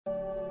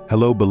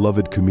Hello,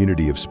 beloved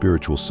community of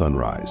Spiritual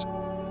Sunrise.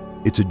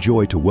 It's a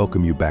joy to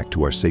welcome you back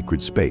to our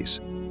sacred space,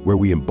 where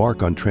we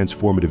embark on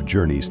transformative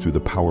journeys through the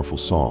powerful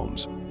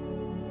Psalms.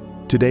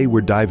 Today,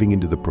 we're diving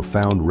into the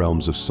profound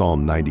realms of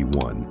Psalm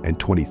 91 and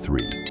 23,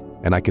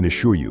 and I can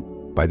assure you,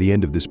 by the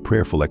end of this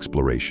prayerful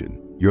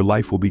exploration, your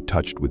life will be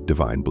touched with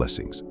divine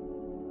blessings.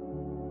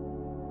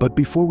 But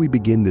before we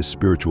begin this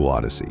spiritual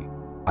odyssey,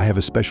 I have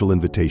a special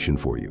invitation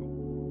for you.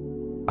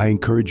 I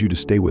encourage you to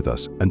stay with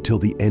us until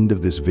the end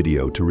of this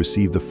video to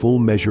receive the full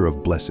measure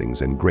of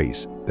blessings and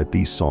grace that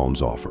these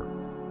Psalms offer.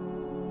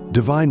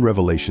 Divine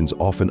revelations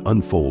often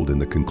unfold in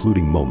the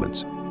concluding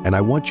moments, and I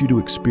want you to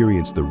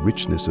experience the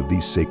richness of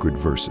these sacred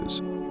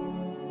verses.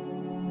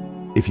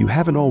 If you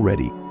haven't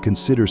already,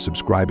 consider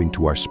subscribing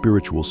to our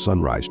Spiritual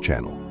Sunrise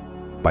channel.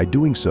 By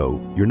doing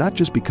so, you're not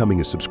just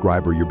becoming a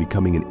subscriber, you're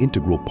becoming an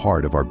integral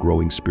part of our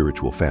growing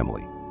spiritual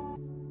family.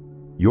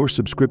 Your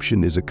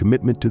subscription is a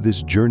commitment to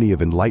this journey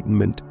of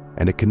enlightenment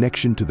and a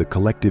connection to the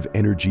collective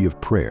energy of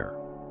prayer.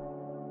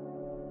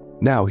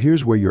 Now,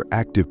 here's where your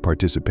active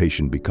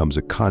participation becomes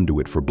a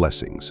conduit for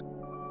blessings.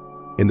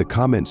 In the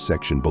comments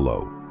section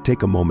below,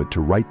 take a moment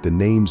to write the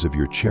names of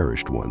your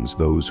cherished ones,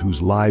 those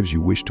whose lives you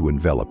wish to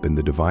envelop in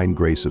the divine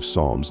grace of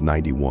Psalms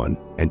 91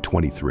 and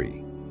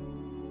 23.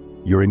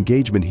 Your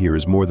engagement here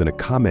is more than a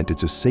comment,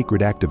 it's a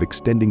sacred act of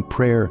extending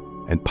prayer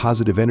and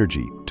positive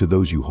energy to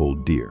those you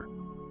hold dear.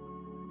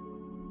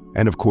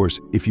 And of course,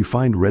 if you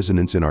find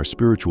resonance in our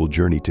spiritual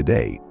journey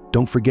today,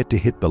 don't forget to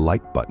hit the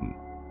like button.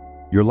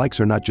 Your likes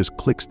are not just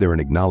clicks, they're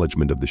an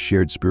acknowledgement of the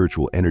shared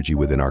spiritual energy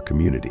within our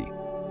community.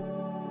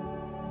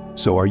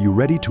 So are you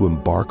ready to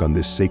embark on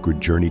this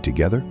sacred journey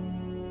together?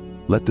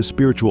 Let the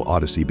spiritual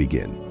odyssey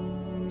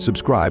begin.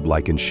 Subscribe,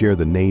 like, and share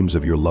the names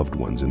of your loved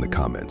ones in the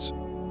comments.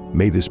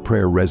 May this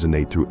prayer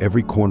resonate through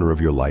every corner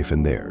of your life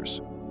and theirs.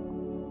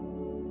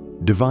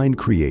 Divine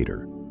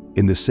Creator,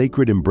 in the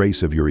sacred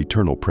embrace of your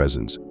eternal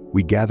presence,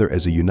 we gather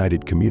as a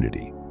united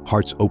community,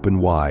 hearts open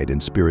wide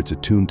and spirits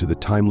attuned to the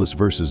timeless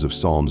verses of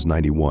Psalms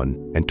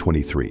 91 and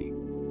 23.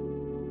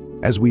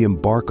 As we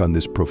embark on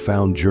this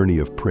profound journey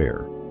of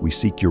prayer, we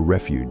seek your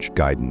refuge,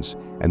 guidance,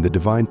 and the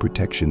divine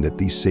protection that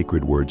these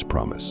sacred words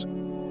promise.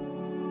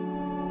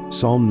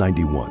 Psalm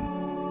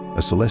 91,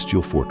 a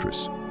celestial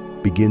fortress,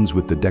 begins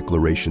with the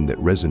declaration that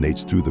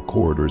resonates through the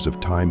corridors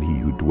of time: He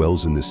who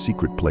dwells in the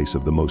secret place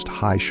of the Most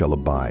High shall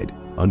abide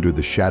under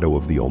the shadow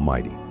of the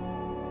Almighty.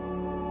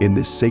 In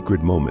this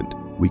sacred moment,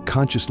 we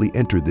consciously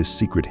enter this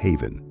secret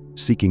haven,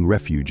 seeking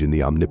refuge in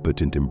the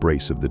omnipotent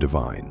embrace of the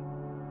divine.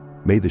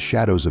 May the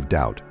shadows of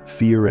doubt,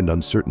 fear, and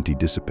uncertainty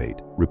dissipate,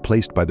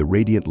 replaced by the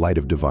radiant light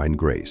of divine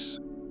grace.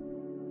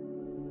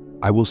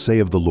 I will say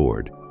of the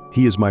Lord,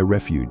 He is my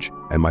refuge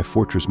and my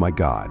fortress, my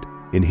God.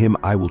 In Him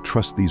I will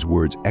trust. These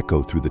words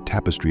echo through the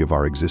tapestry of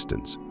our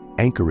existence,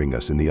 anchoring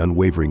us in the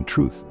unwavering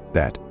truth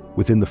that,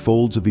 within the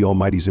folds of the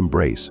Almighty's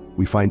embrace,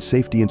 we find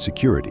safety and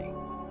security.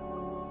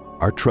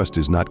 Our trust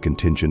is not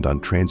contingent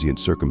on transient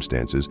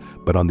circumstances,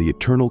 but on the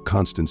eternal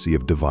constancy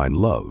of divine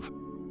love.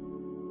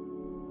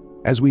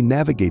 As we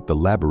navigate the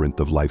labyrinth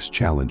of life's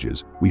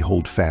challenges, we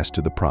hold fast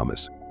to the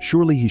promise.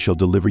 Surely He shall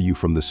deliver you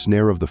from the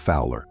snare of the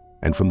fowler,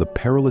 and from the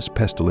perilous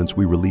pestilence.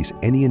 We release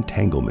any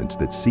entanglements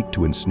that seek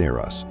to ensnare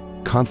us,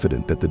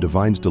 confident that the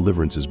divine's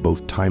deliverance is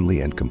both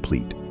timely and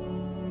complete.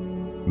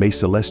 May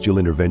celestial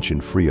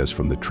intervention free us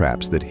from the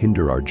traps that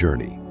hinder our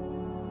journey.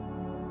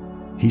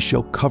 He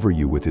shall cover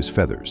you with His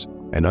feathers,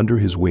 and under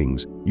His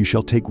wings you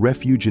shall take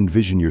refuge.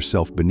 Envision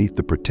yourself beneath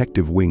the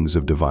protective wings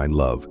of divine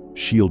love,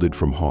 shielded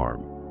from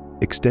harm.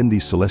 Extend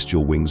these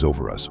celestial wings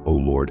over us, O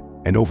Lord,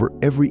 and over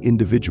every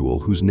individual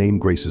whose name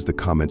graces the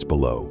comments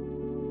below.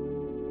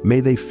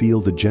 May they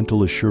feel the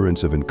gentle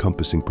assurance of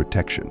encompassing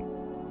protection.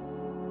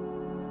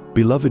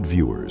 Beloved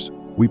viewers,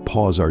 we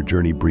pause our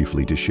journey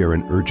briefly to share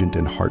an urgent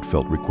and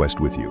heartfelt request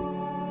with you.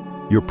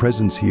 Your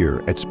presence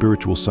here at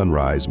Spiritual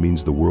Sunrise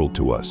means the world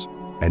to us,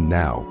 and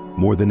now,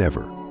 more than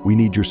ever, we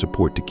need your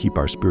support to keep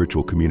our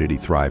spiritual community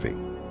thriving.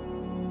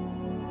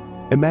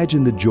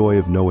 Imagine the joy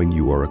of knowing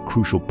you are a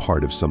crucial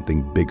part of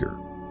something bigger,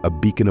 a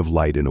beacon of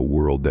light in a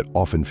world that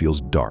often feels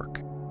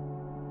dark.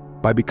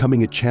 By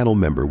becoming a channel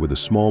member with a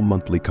small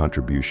monthly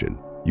contribution,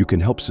 you can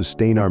help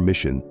sustain our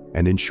mission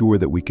and ensure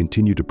that we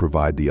continue to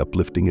provide the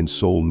uplifting and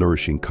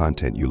soul-nourishing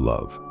content you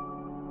love.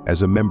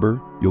 As a member,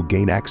 you'll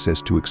gain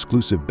access to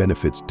exclusive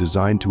benefits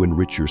designed to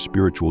enrich your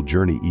spiritual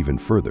journey even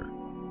further.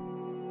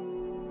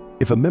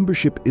 If a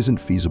membership isn't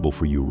feasible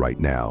for you right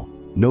now,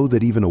 know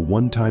that even a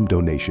one-time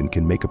donation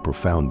can make a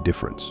profound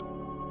difference.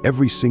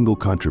 Every single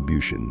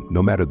contribution,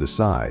 no matter the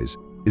size,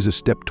 is a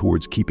step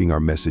towards keeping our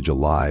message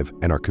alive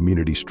and our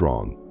community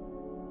strong.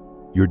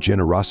 Your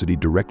generosity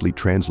directly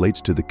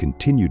translates to the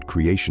continued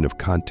creation of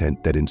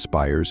content that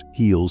inspires,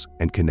 heals,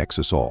 and connects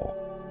us all.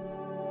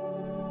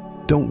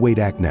 Don't wait,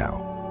 act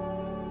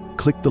now.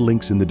 Click the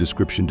links in the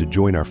description to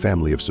join our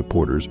family of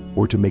supporters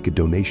or to make a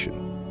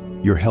donation.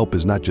 Your help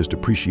is not just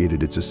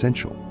appreciated, it's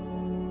essential.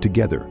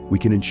 Together, we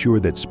can ensure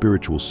that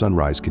Spiritual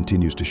Sunrise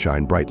continues to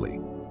shine brightly.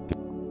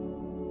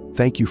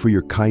 Thank you for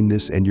your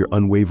kindness and your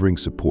unwavering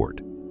support.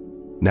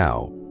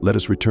 Now, let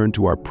us return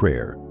to our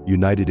prayer,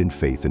 united in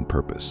faith and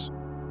purpose.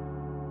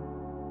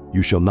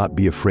 You shall not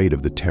be afraid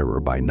of the terror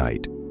by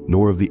night,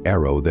 nor of the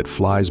arrow that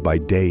flies by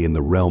day. In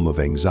the realm of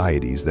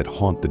anxieties that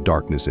haunt the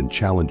darkness and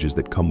challenges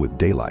that come with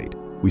daylight,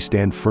 we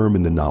stand firm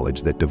in the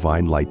knowledge that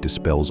divine light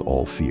dispels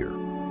all fear.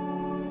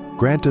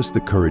 Grant us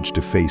the courage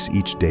to face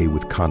each day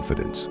with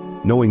confidence,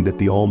 knowing that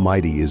the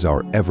Almighty is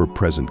our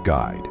ever-present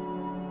guide.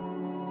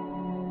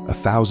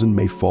 1,000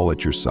 may fall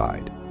at your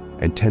side,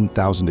 and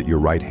 10,000 at your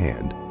right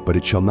hand, but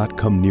it shall not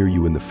come near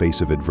you in the face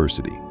of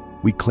adversity.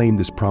 We claim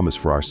this promise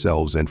for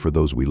ourselves and for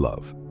those we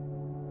love.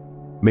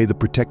 May the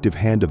protective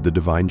hand of the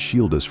divine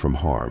shield us from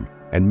harm,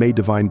 and may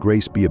divine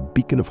grace be a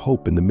beacon of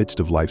hope in the midst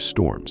of life's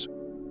storms.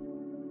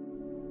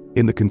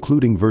 In the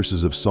concluding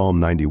verses of Psalm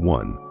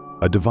 91,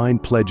 a divine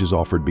pledge is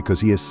offered because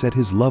he has set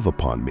his love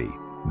upon me.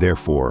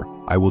 Therefore,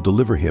 I will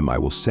deliver him, I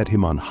will set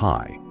him on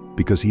high,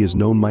 because he has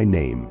known my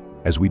name.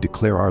 As we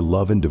declare our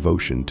love and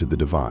devotion to the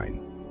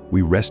divine,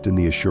 we rest in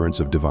the assurance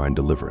of divine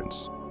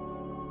deliverance.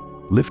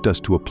 Lift us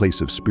to a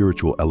place of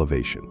spiritual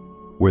elevation,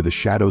 where the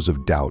shadows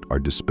of doubt are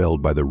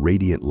dispelled by the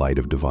radiant light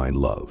of divine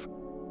love.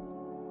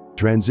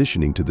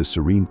 Transitioning to the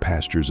serene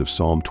pastures of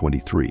Psalm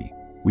 23,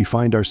 we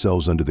find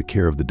ourselves under the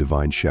care of the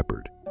divine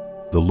shepherd.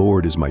 The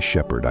Lord is my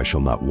shepherd, I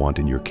shall not want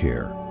in your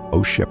care.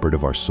 O shepherd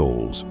of our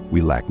souls,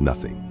 we lack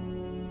nothing.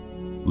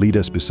 Lead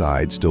us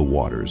beside still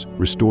waters,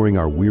 restoring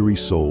our weary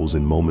souls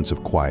in moments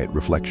of quiet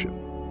reflection.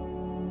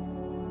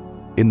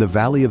 In the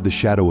valley of the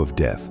shadow of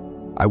death,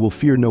 I will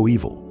fear no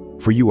evil,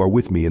 for you are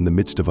with me in the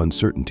midst of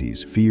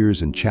uncertainties,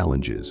 fears, and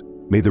challenges.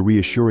 May the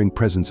reassuring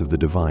presence of the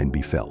divine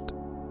be felt.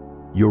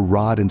 Your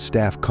rod and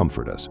staff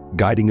comfort us,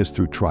 guiding us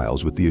through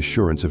trials with the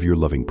assurance of your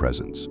loving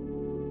presence.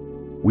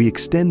 We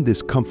extend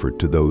this comfort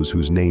to those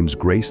whose names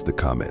grace the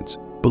comments,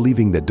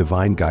 believing that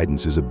divine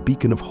guidance is a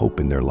beacon of hope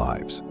in their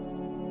lives.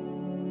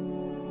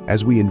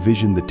 As we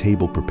envision the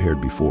table prepared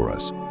before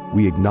us,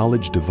 we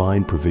acknowledge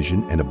divine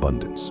provision and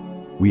abundance.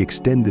 We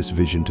extend this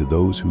vision to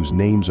those whose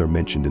names are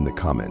mentioned in the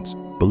comments,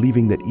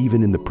 believing that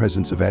even in the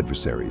presence of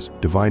adversaries,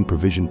 divine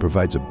provision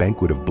provides a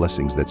banquet of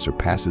blessings that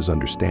surpasses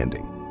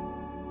understanding.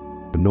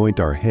 Anoint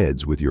our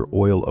heads with your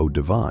oil, O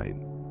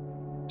divine.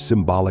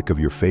 Symbolic of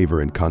your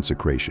favor and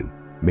consecration,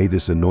 may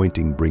this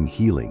anointing bring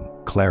healing,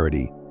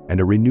 clarity, and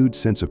a renewed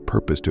sense of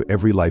purpose to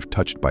every life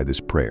touched by this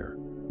prayer.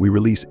 We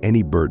release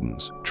any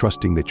burdens,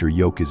 trusting that your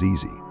yoke is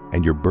easy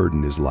and your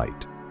burden is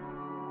light.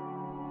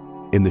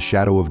 In the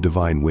shadow of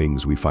divine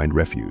wings we find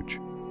refuge.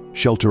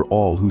 Shelter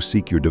all who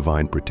seek your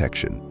divine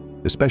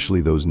protection,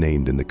 especially those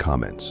named in the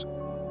comments.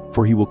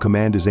 For he will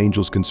command his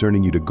angels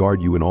concerning you to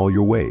guard you in all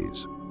your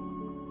ways.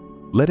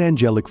 Let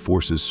angelic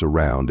forces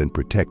surround and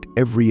protect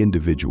every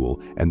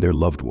individual and their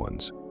loved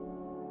ones.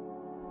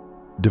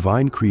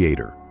 Divine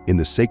Creator, in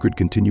the sacred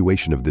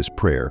continuation of this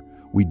prayer,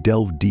 we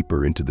delve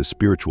deeper into the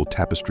spiritual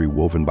tapestry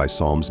woven by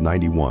Psalms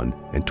 91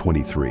 and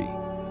 23.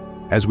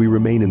 As we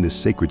remain in this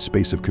sacred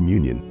space of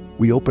communion,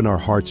 we open our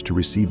hearts to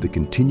receive the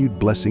continued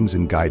blessings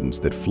and guidance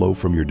that flow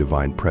from your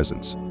divine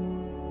presence.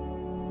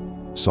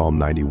 Psalm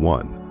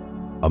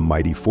 91, a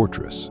mighty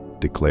fortress,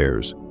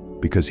 declares,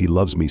 "Because he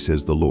loves me,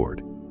 says the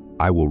Lord,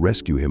 I will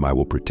rescue him, I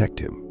will protect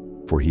him,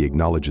 for he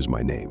acknowledges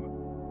my name."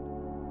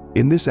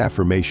 In this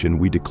affirmation,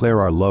 we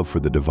declare our love for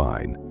the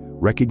divine,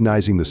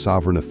 recognizing the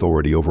sovereign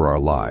authority over our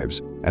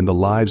lives and the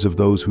lives of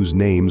those whose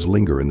names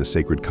linger in the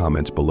sacred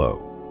comments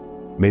below.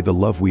 May the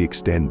love we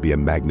extend be a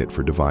magnet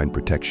for divine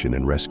protection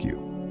and rescue.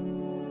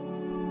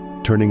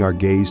 Turning our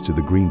gaze to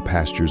the green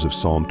pastures of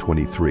Psalm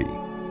 23,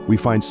 we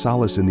find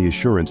solace in the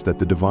assurance that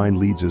the divine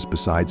leads us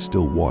beside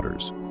still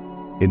waters.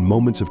 In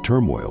moments of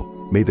turmoil,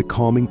 may the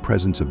calming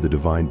presence of the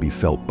divine be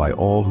felt by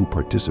all who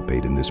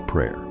participate in this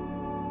prayer.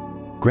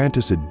 Grant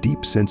us a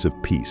deep sense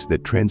of peace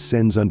that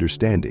transcends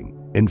understanding,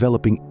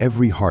 enveloping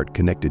every heart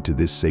connected to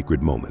this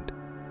sacred moment.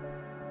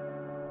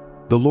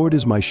 The Lord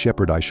is my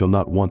shepherd, I shall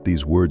not want.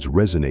 These words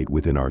resonate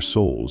within our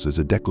souls as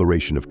a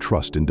declaration of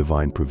trust in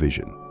divine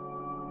provision.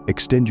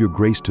 Extend your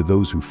grace to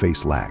those who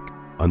face lack,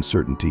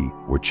 uncertainty,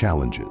 or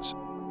challenges.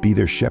 Be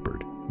their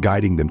shepherd,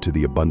 guiding them to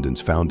the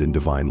abundance found in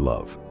divine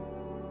love.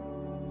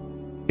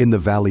 In the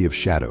valley of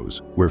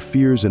shadows, where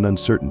fears and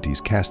uncertainties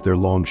cast their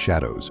long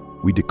shadows,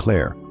 we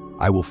declare,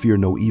 I will fear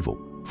no evil,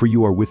 for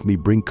you are with me.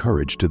 Bring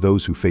courage to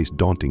those who face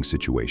daunting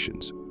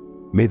situations.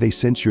 May they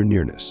sense your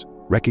nearness,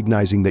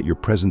 recognizing that your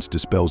presence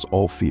dispels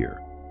all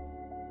fear.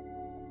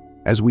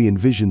 As we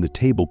envision the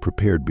table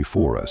prepared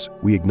before us,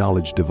 we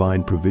acknowledge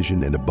divine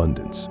provision and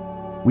abundance.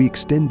 We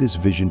extend this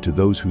vision to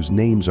those whose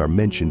names are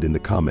mentioned in the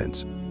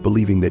comments,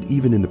 believing that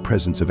even in the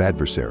presence of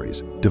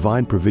adversaries,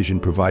 divine provision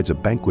provides a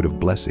banquet of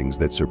blessings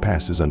that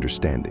surpasses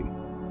understanding.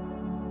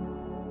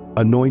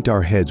 Anoint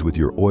our heads with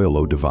your oil,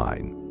 O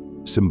divine.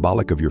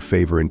 Symbolic of your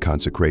favor and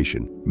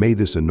consecration, may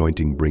this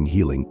anointing bring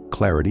healing,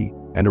 clarity,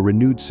 and a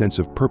renewed sense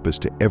of purpose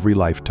to every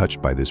life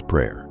touched by this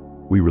prayer.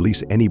 We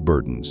release any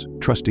burdens,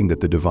 trusting that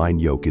the divine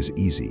yoke is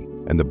easy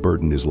and the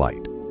burden is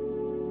light.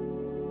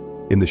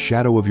 In the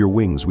shadow of your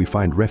wings we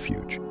find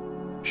refuge.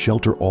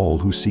 Shelter all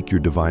who seek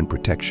your divine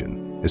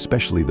protection,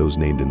 especially those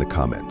named in the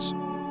comments.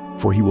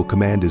 for he will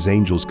command his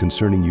angels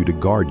concerning you to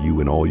guard you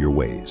in all your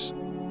ways.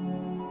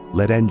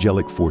 Let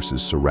angelic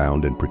forces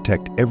surround and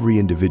protect every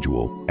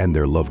individual and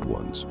their loved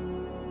ones.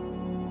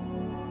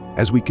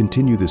 As we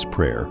continue this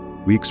prayer,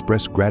 we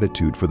express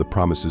gratitude for the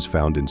promises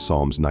found in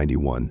Psalms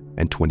 91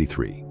 and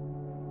 23.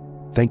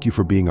 Thank you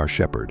for being our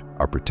shepherd,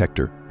 our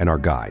protector, and our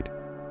guide.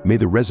 May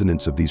the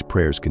resonance of these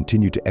prayers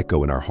continue to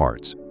echo in our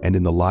hearts and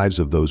in the lives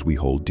of those we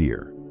hold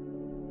dear.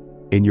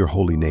 In your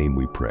holy name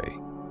we pray.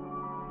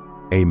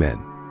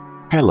 Amen.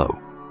 Hello.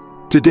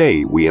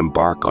 Today we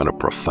embark on a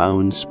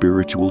profound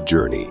spiritual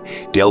journey,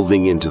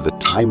 delving into the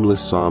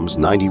timeless Psalms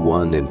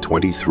 91 and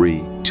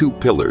 23, two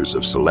pillars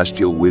of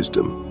celestial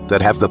wisdom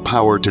that have the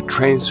power to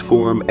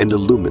transform and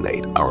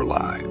illuminate our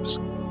lives.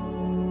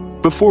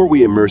 Before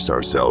we immerse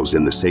ourselves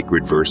in the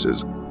sacred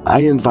verses,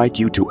 I invite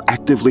you to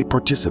actively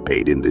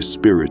participate in this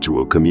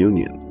spiritual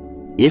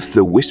communion. If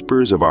the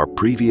whispers of our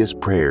previous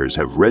prayers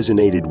have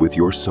resonated with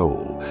your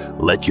soul,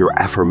 let your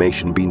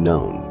affirmation be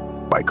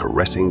known by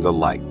caressing the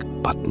like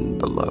button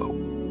below.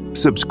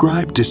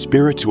 Subscribe to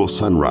Spiritual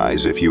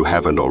Sunrise if you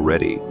haven't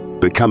already,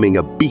 becoming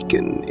a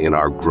beacon in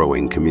our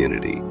growing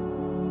community.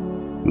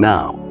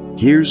 Now,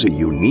 here's a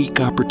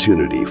unique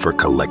opportunity for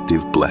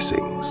collective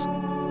blessings.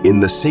 In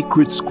the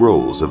sacred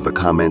scrolls of the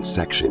comments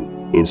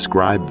section,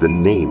 inscribe the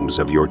names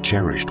of your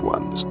cherished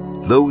ones,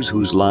 those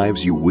whose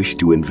lives you wish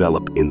to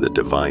envelop in the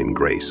divine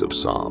grace of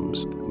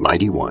Psalms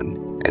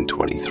 91 and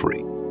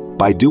 23.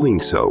 By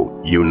doing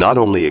so, you not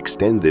only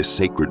extend this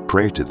sacred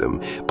prayer to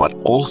them, but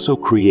also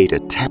create a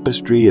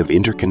tapestry of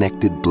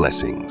interconnected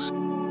blessings.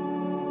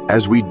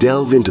 As we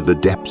delve into the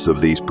depths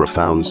of these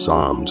profound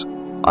psalms,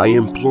 I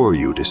implore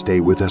you to stay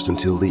with us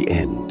until the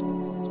end.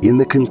 In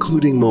the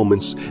concluding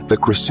moments, the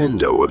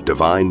crescendo of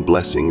divine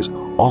blessings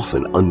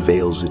often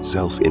unveils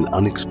itself in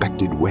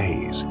unexpected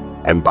ways,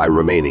 and by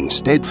remaining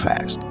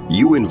steadfast,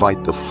 you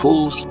invite the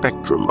full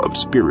spectrum of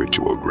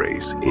spiritual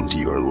grace into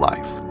your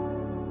life.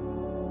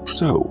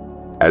 So,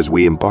 as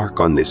we embark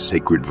on this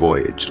sacred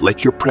voyage,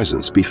 let your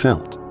presence be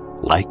felt.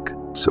 Like,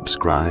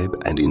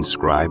 subscribe, and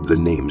inscribe the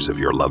names of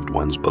your loved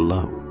ones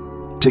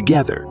below.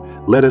 Together,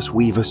 let us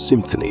weave a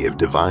symphony of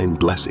divine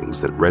blessings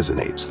that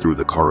resonates through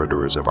the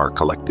corridors of our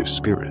collective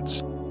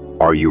spirits.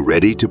 Are you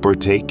ready to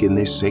partake in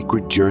this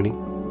sacred journey?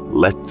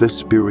 Let the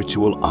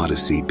spiritual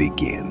odyssey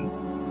begin.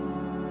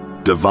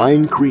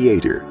 Divine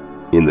Creator,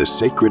 in the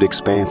sacred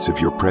expanse of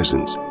your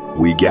presence,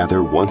 we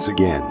gather once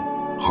again,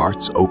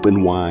 hearts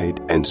open wide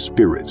and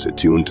spirits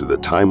attuned to the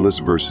timeless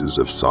verses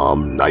of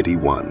Psalm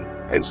 91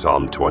 and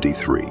Psalm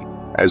 23.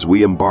 As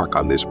we embark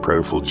on this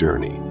prayerful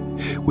journey,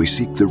 we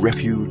seek the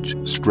refuge,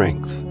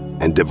 strength,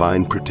 and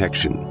divine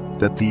protection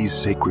that these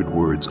sacred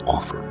words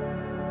offer.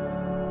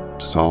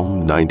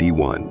 Psalm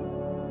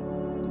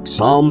 91.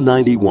 Psalm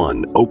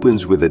 91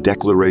 opens with a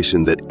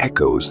declaration that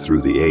echoes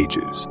through the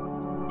ages.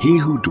 He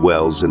who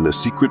dwells in the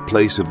secret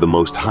place of the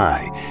Most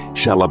High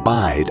shall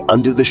abide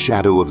under the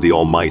shadow of the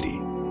Almighty.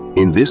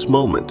 In this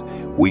moment,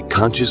 we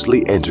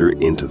consciously enter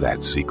into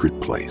that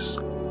secret place,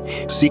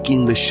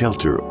 seeking the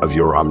shelter of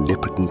your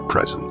omnipotent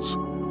presence.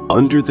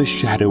 Under the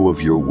shadow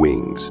of your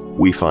wings,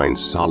 we find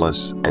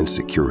solace and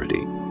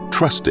security,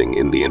 trusting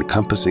in the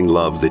encompassing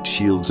love that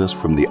shields us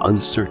from the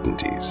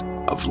uncertainties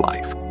of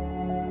life.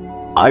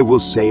 I will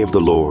say of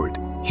the Lord,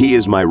 He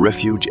is my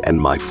refuge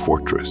and my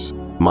fortress,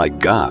 my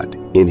God,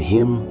 in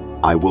Him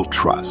I will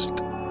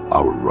trust.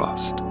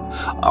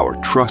 Our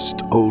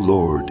trust, O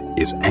Lord,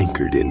 is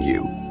anchored in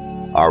you,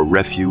 our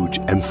refuge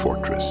and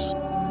fortress.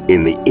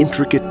 In the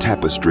intricate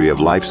tapestry of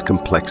life's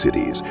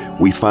complexities,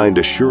 we find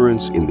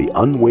assurance in the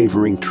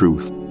unwavering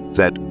truth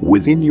that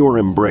within your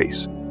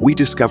embrace, we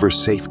discover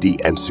safety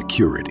and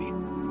security.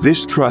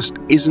 This trust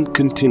isn't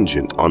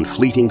contingent on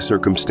fleeting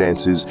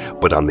circumstances,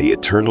 but on the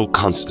eternal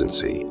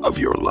constancy of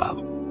your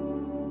love.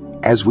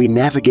 As we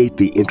navigate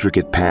the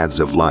intricate paths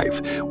of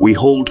life, we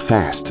hold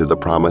fast to the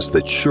promise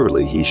that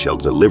surely He shall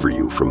deliver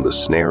you from the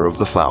snare of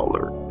the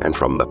fowler and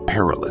from the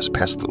perilous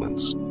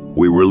pestilence.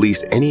 We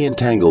release any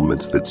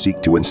entanglements that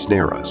seek to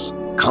ensnare us,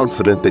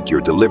 confident that your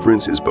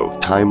deliverance is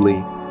both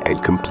timely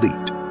and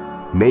complete.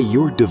 May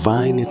your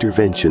divine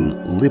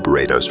intervention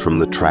liberate us from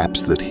the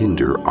traps that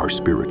hinder our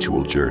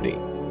spiritual journey.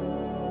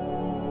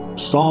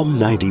 Psalm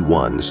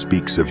 91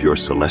 speaks of your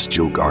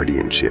celestial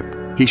guardianship.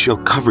 He shall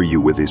cover you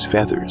with His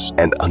feathers,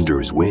 and under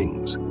His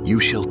wings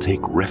you shall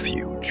take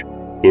refuge.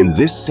 In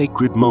this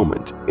sacred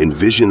moment,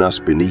 envision us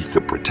beneath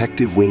the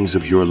protective wings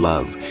of your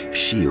love,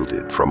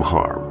 shielded from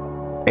harm.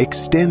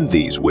 Extend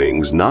these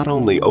wings not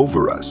only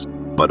over us,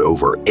 but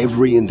over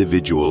every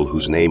individual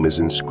whose name is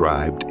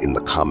inscribed in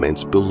the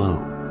comments below.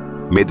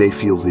 May they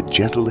feel the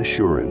gentle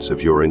assurance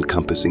of your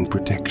encompassing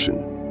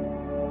protection.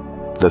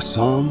 The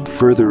psalm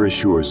further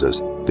assures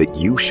us that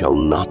you shall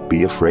not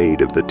be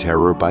afraid of the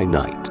terror by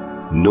night,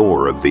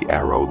 nor of the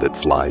arrow that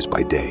flies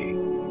by day.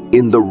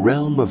 In the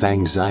realm of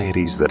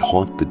anxieties that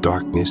haunt the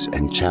darkness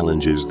and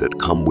challenges that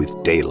come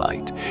with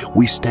daylight,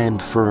 we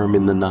stand firm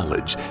in the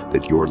knowledge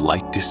that your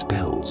light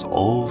dispels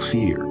all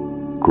fear.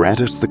 Grant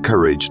us the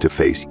courage to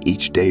face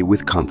each day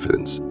with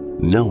confidence,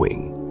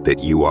 knowing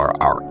that you are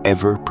our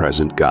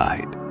ever-present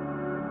guide.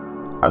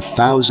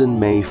 1,000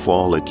 may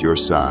fall at your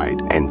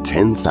side and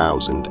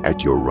 10,000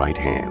 at your right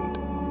hand,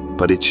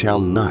 but it shall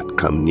not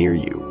come near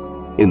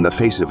you. In the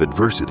face of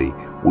adversity,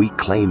 we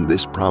claim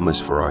this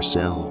promise for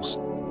ourselves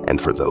and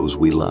for those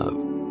we love.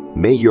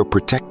 May your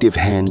protective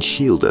hand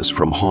shield us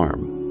from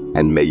harm,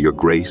 and may your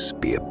grace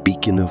be a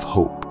beacon of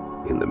hope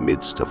in the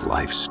midst of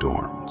life's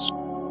storms.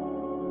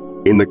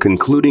 In the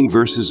concluding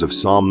verses of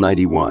Psalm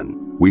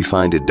 91, we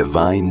find a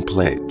divine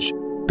pledge.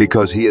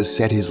 Because he has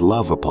set his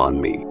love upon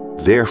me,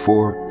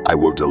 therefore I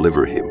will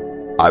deliver him.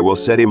 I will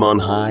set him on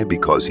high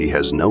because he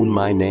has known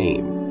my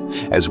name.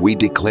 As we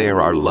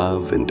declare our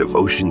love and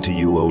devotion to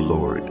you, O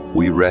Lord,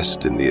 we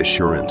rest in the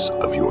assurance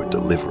of your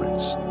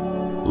deliverance.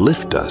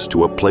 Lift us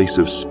to a place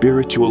of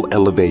spiritual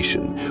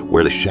elevation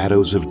where the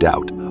shadows of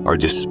doubt are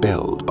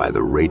dispelled by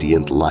the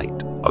radiant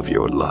light of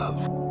your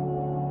love.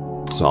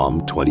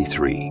 Psalm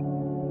 23.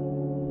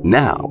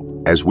 Now,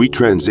 as we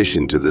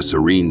transition to the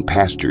serene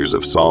pastures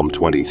of Psalm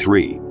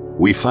 23,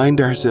 we find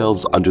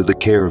ourselves under the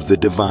care of the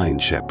divine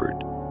shepherd.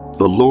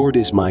 The Lord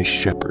is my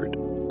shepherd,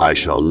 I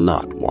shall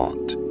not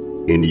want.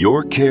 In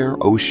your care,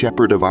 O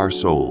shepherd of our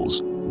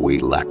souls, we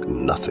lack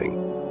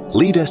nothing.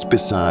 Lead us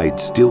beside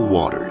still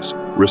waters,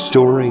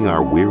 restoring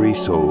our weary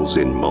souls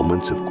in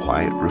moments of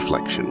quiet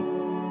reflection.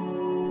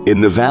 In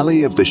the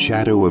valley of the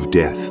shadow of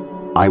death,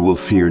 I will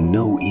fear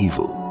no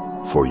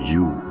evil, for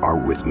you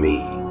are with me.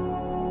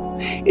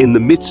 In the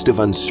midst of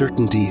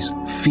uncertainties,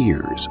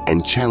 fears,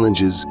 and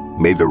challenges,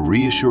 may the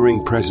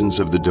reassuring presence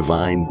of the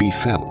divine be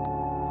felt.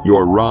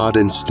 Your rod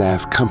and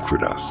staff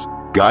comfort us,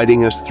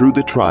 guiding us through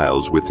the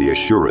trials with the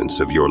assurance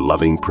of your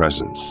loving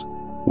presence.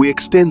 We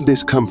extend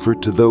this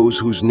comfort to those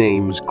whose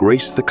names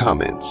grace the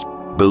comments,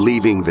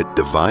 believing that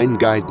divine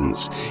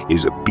guidance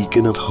is a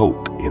beacon of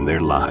hope in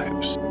their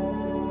lives.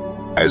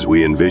 As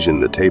we envision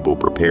the table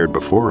prepared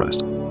before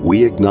us,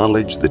 we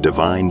acknowledge the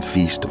divine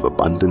feast of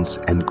abundance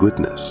and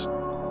goodness.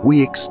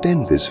 We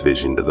extend this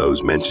vision to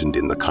those mentioned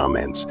in the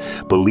comments,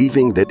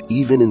 believing that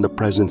even in the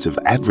presence of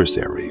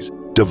adversaries,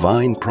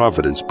 divine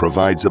providence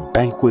provides a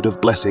banquet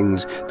of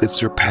blessings that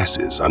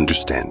surpasses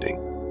understanding.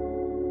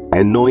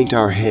 Anoint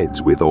our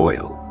heads with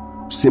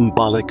oil,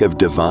 symbolic of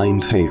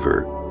divine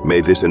favor.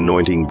 May this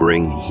anointing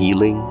bring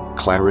healing,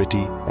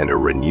 clarity, and a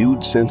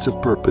renewed sense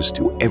of purpose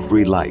to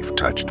every life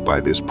touched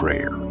by this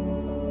prayer.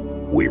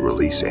 We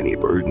release any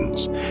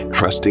burdens,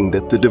 trusting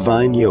that the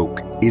divine yoke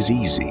is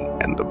easy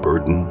and the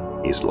burden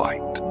is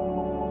light.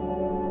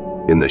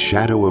 In the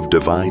shadow of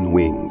divine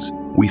wings,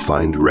 we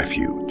find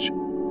refuge.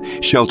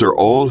 Shelter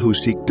all who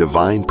seek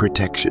divine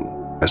protection,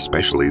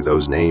 especially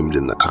those named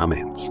in the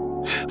comments.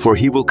 For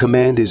he will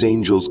command his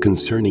angels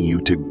concerning you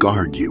to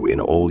guard you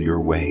in all your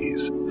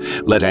ways.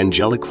 Let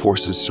angelic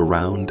forces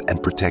surround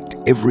and protect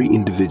every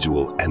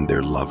individual and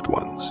their loved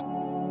ones.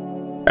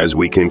 As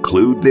we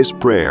conclude this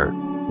prayer,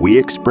 we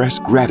express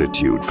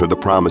gratitude for the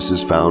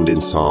promises found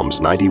in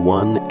Psalms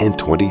 91 and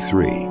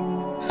 23.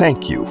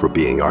 Thank you for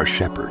being our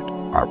shepherd,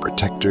 our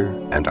protector,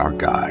 and our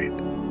guide.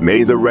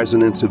 May the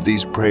resonance of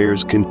these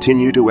prayers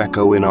continue to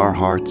echo in our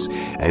hearts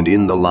and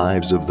in the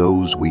lives of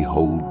those we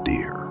hold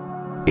dear.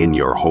 In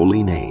your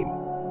holy name,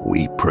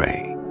 we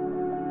pray.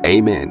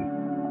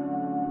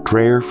 Amen.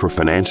 Prayer for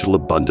financial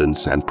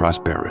abundance and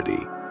prosperity.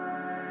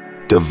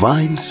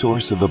 Divine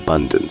source of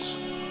abundance,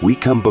 we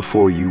come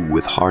before you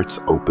with hearts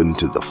open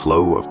to the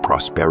flow of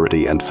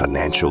prosperity and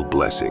financial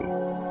blessing.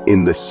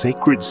 In the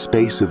sacred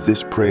space of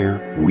this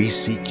prayer, we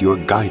seek your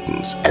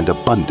guidance and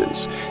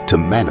abundance to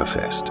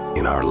manifest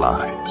in our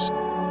lives.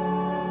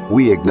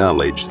 We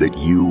acknowledge that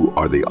you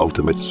are the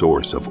ultimate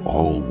source of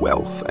all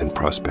wealth and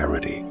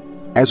prosperity.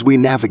 As we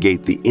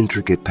navigate the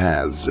intricate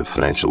paths of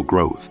financial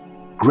growth,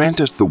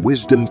 grant us the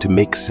wisdom to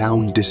make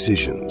sound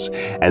decisions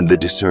and the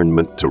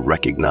discernment to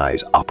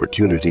recognize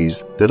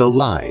opportunities that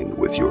align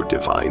with your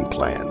divine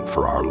plan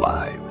for our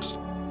lives.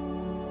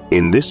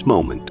 In this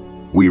moment,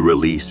 we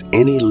release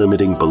any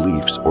limiting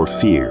beliefs or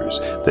fears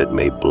that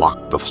may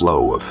block the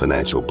flow of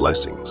financial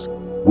blessings.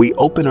 We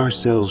open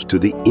ourselves to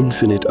the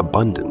infinite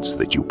abundance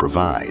that you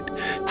provide,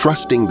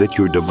 trusting that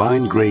your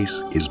divine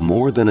grace is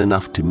more than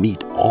enough to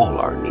meet all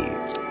our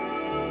needs.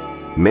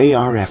 May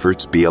our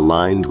efforts be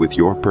aligned with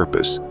your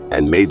purpose,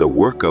 and may the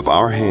work of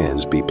our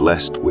hands be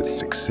blessed with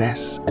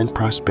success and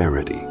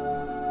prosperity.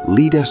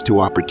 Lead us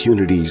to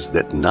opportunities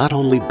that not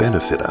only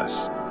benefit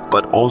us,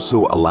 but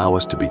also allow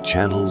us to be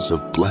channels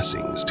of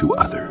blessings to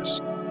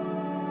others.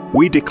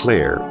 We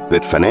declare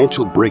that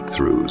financial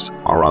breakthroughs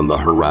are on the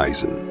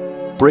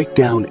horizon. Break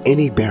down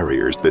any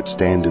barriers that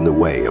stand in the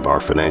way of our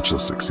financial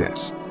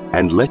success,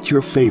 and let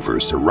your favor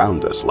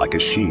surround us like a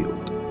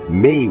shield.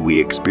 May we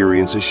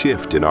experience a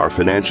shift in our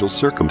financial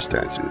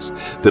circumstances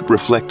that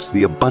reflects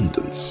the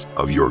abundance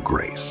of your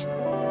grace.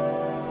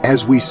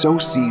 As we sow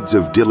seeds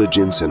of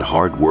diligence and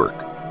hard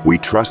work, we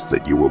trust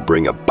that you will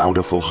bring a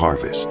bountiful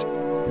harvest.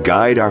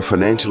 Guide our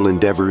financial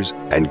endeavors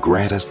and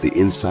grant us the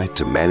insight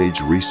to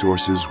manage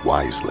resources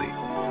wisely.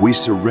 We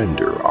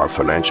surrender our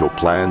financial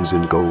plans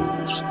and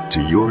goals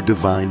to your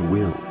divine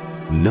will,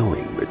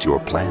 knowing that your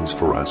plans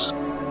for us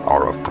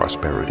are of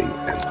prosperity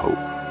and hope.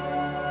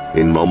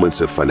 In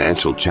moments of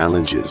financial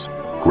challenges,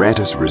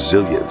 Grant us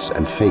resilience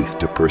and faith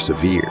to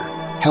persevere.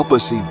 Help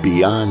us see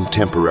beyond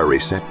temporary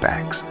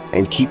setbacks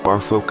and keep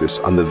our focus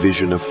on the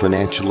vision of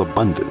financial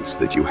abundance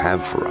that you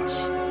have for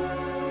us.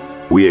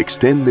 We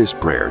extend this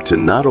prayer to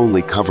not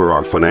only cover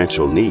our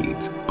financial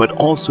needs, but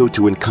also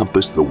to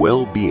encompass the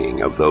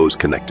well-being of those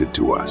connected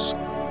to us.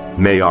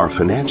 May our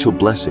financial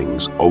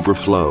blessings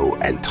overflow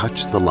and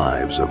touch the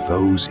lives of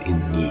those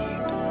in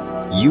need.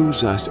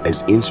 Use us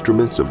as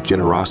instruments of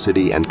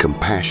generosity and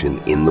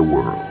compassion in the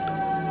world.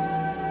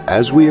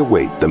 As we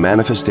await the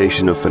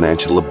manifestation of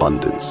financial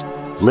abundance,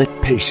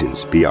 let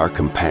patience be our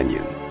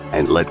companion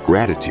and let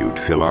gratitude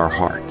fill our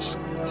hearts.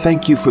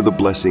 Thank you for the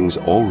blessings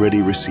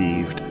already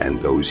received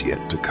and those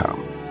yet to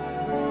come.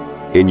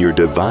 In your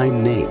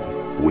divine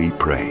name, we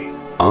pray.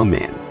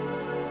 Amen.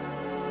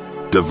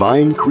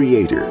 Divine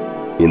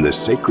Creator, in the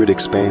sacred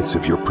expanse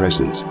of your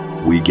presence,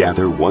 we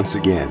gather once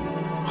again,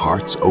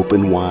 hearts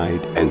open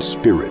wide and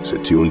spirits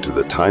attuned to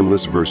the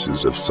timeless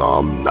verses of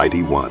Psalm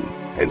 91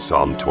 and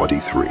Psalm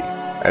 23.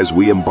 As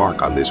we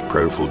embark on this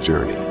prayerful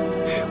journey,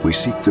 we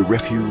seek the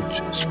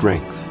refuge,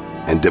 strength,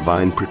 and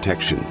divine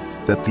protection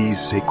that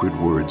these sacred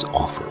words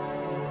offer.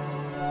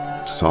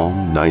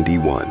 Psalm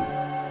 91.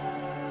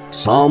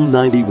 Psalm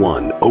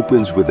 91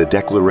 opens with a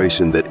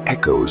declaration that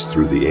echoes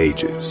through the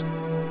ages.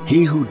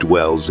 He who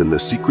dwells in the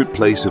secret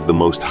place of the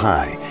Most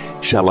High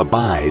shall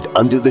abide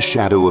under the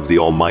shadow of the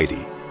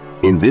Almighty.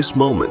 In this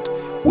moment,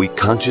 we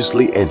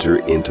consciously enter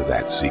into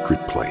that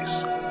secret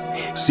place,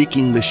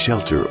 seeking the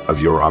shelter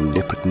of your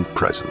omnipotent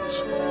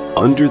presence.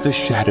 Under the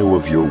shadow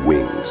of your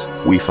wings,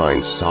 we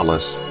find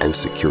solace and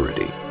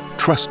security,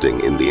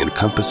 trusting in the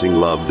encompassing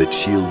love that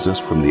shields us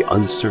from the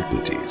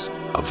uncertainties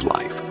of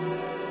life.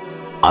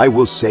 I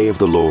will say of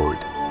the Lord,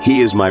 He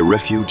is my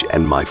refuge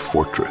and my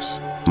fortress.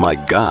 My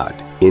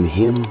God, in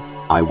Him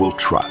I will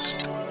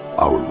trust.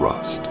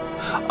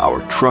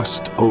 Our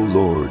trust, O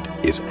Lord,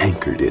 is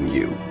anchored in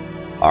you,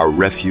 our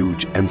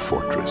refuge and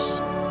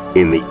fortress.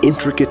 In the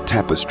intricate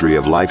tapestry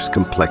of life's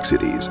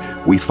complexities,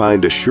 we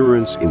find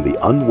assurance in the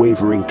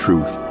unwavering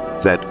truth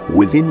that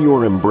within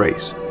your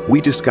embrace, we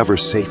discover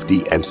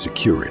safety and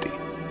security.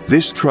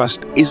 This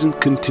trust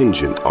isn't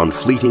contingent on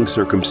fleeting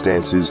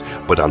circumstances,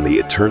 but on the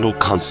eternal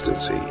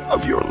constancy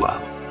of your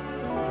love.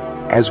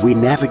 As we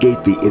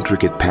navigate the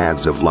intricate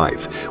paths of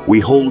life, we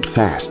hold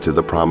fast to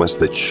the promise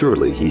that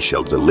surely He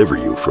shall deliver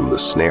you from the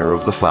snare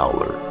of the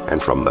fowler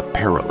and from the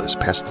perilous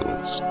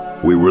pestilence.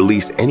 We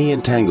release any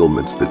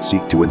entanglements that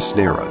seek to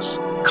ensnare us,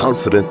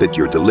 confident that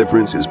your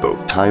deliverance is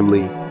both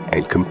timely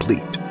and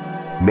complete.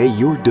 May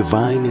your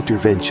divine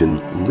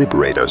intervention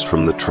liberate us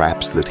from the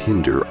traps that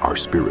hinder our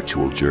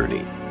spiritual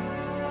journey.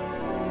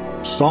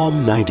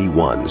 Psalm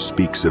 91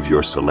 speaks of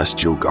your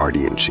celestial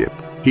guardianship.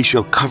 He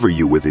shall cover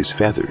you with His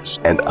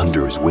feathers, and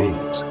under His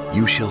wings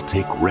you shall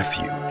take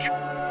refuge.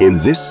 In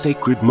this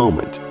sacred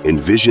moment,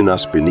 envision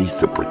us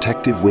beneath the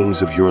protective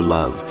wings of your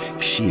love,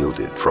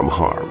 shielded from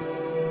harm.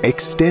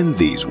 Extend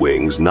these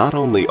wings not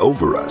only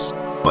over us,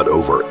 but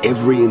over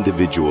every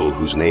individual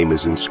whose name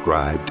is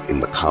inscribed in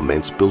the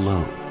comments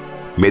below.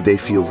 May they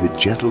feel the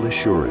gentle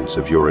assurance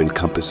of your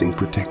encompassing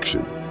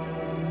protection.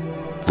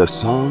 The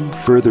psalm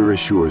further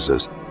assures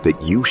us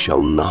that you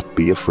shall not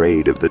be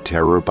afraid of the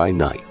terror by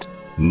night,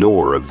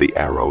 nor of the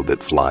arrow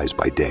that flies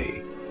by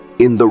day.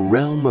 In the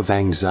realm of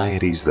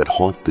anxieties that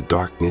haunt the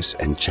darkness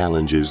and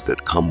challenges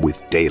that come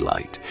with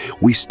daylight,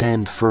 we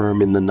stand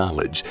firm in the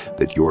knowledge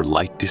that your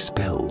light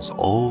dispels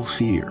all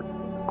fear.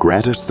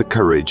 Grant us the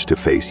courage to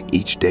face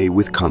each day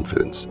with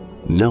confidence,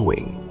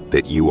 knowing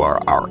that you are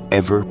our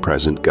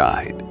ever-present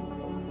guide.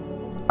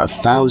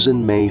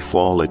 1,000 may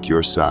fall at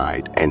your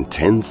side and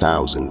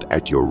 10,000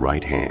 at your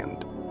right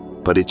hand,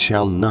 but it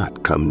shall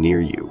not come near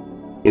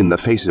you. In the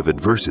face of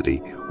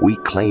adversity, we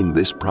claim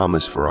this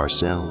promise for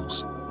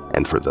ourselves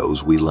and for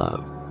those we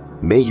love.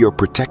 May your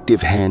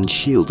protective hand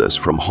shield us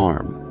from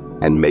harm,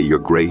 and may your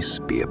grace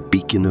be a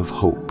beacon of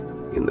hope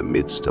in the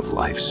midst of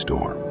life's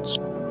storms.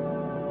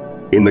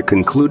 In the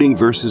concluding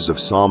verses of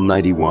Psalm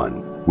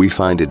 91, we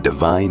find a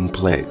divine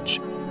pledge.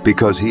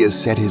 Because He has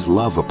set His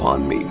love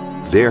upon me,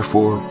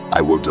 therefore I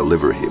will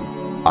deliver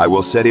Him. I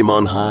will set Him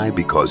on high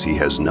because He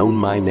has known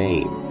my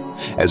name.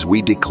 As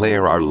we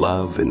declare our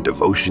love and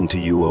devotion to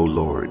you, O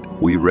Lord,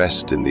 we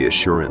rest in the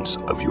assurance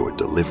of your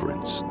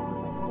deliverance.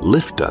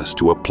 Lift us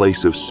to a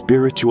place of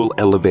spiritual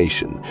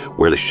elevation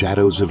where the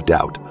shadows of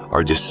doubt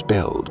are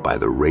dispelled by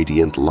the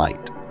radiant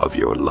light of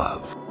your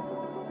love.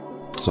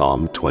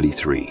 Psalm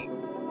 23.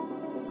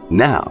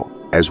 Now,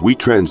 as we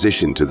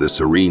transition to the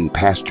serene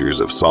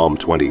pastures of Psalm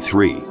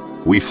 23,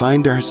 we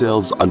find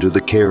ourselves under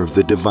the care of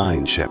the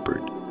divine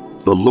shepherd.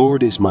 The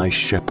Lord is my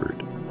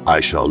shepherd,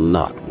 I shall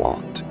not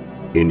want.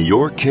 In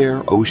your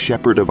care, O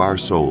shepherd of our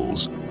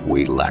souls,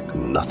 we lack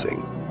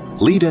nothing.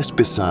 Lead us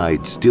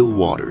beside still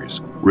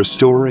waters,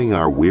 restoring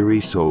our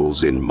weary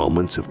souls in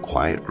moments of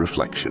quiet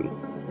reflection.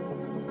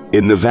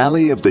 In the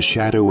valley of the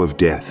shadow of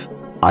death,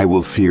 I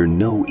will fear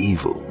no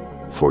evil,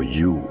 for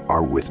you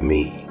are with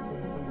me.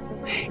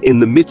 In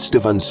the midst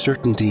of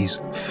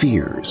uncertainties,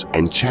 fears,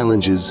 and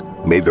challenges,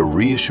 may the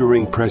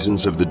reassuring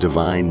presence of the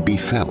divine be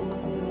felt.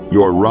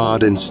 Your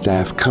rod and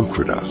staff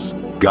comfort us,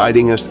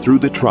 guiding us through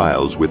the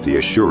trials with the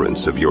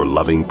assurance of your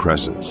loving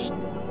presence.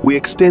 We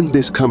extend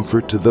this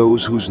comfort to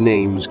those whose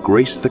names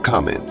grace the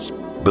comments,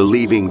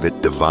 believing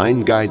that divine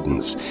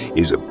guidance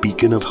is a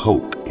beacon of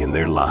hope in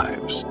their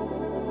lives.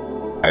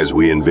 As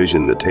we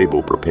envision the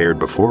table prepared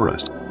before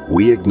us,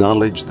 we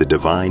acknowledge the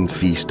divine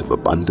feast of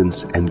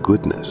abundance and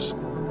goodness.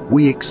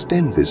 We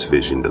extend this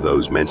vision to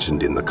those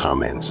mentioned in the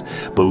comments,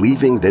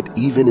 believing that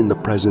even in the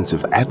presence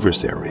of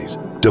adversaries,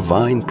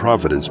 divine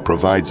providence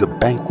provides a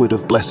banquet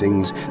of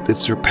blessings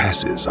that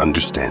surpasses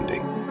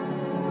understanding.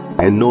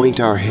 Anoint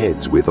our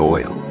heads with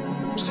oil,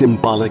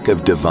 symbolic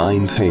of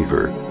divine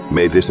favor.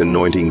 May this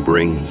anointing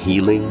bring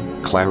healing,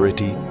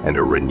 clarity, and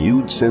a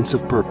renewed sense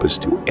of purpose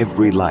to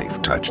every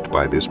life touched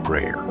by this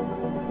prayer.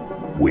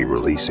 We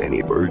release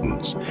any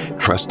burdens,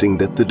 trusting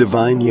that the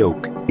divine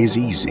yoke is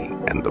easy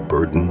and the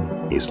burden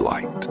is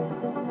light.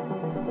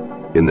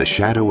 In the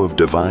shadow of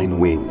divine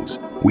wings,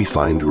 we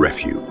find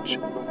refuge.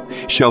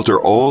 Shelter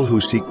all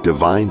who seek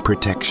divine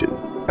protection,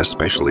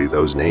 especially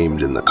those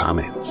named in the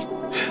comments.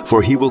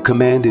 For he will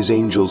command his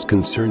angels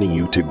concerning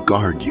you to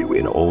guard you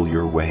in all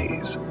your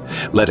ways.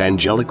 Let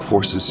angelic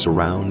forces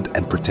surround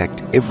and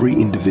protect every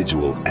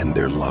individual and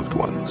their loved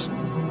ones.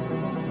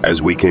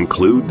 As we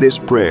conclude this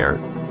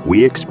prayer,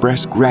 we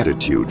express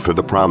gratitude for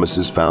the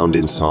promises found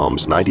in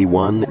Psalms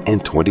 91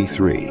 and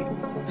 23.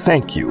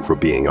 Thank you for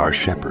being our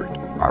shepherd,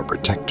 our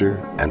protector,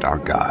 and our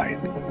guide.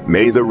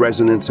 May the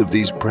resonance of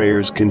these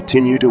prayers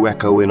continue to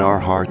echo in our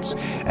hearts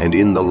and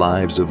in the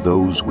lives of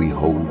those we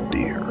hold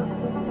dear.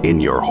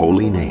 In your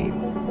holy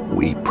name,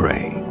 we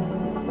pray.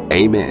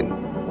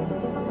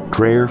 Amen.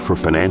 Prayer for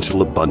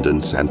financial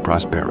abundance and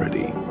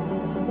prosperity.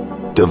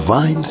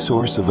 Divine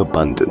source of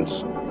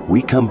abundance,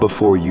 we come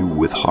before you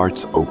with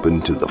hearts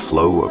open to the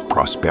flow of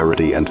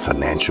prosperity and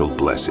financial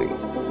blessing.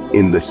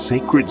 In the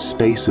sacred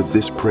space of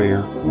this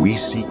prayer, we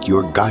seek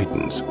your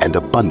guidance and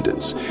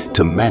abundance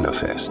to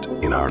manifest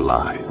in our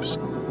lives.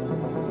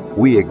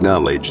 We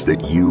acknowledge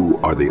that you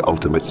are the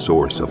ultimate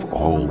source of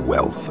all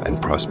wealth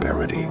and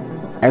prosperity.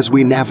 As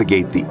we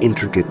navigate the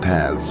intricate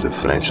paths of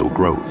financial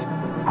growth,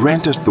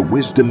 grant us the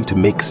wisdom to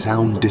make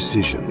sound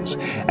decisions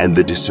and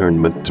the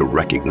discernment to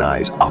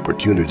recognize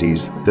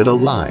opportunities that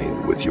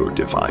align with your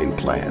divine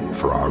plan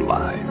for our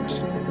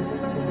lives.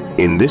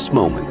 In this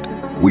moment,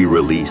 we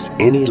release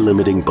any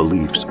limiting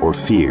beliefs or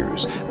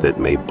fears that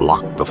may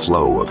block the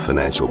flow of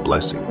financial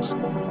blessings.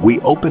 We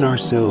open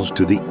ourselves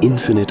to the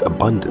infinite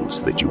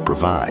abundance that you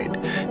provide,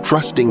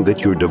 trusting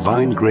that your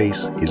divine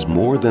grace is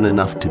more than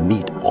enough to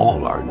meet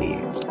all our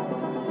needs.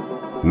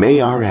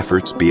 May our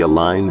efforts be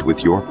aligned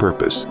with your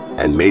purpose,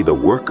 and may the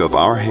work of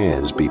our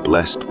hands be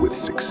blessed with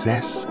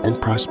success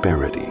and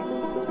prosperity.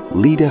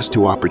 Lead us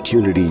to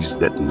opportunities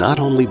that not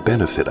only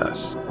benefit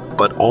us,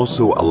 but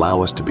also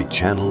allow us to be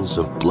channels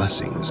of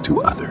blessings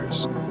to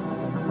others.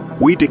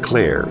 We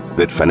declare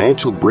that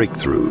financial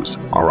breakthroughs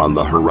are on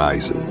the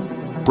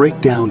horizon.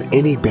 Break down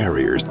any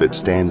barriers that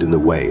stand in the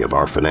way of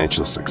our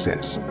financial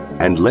success,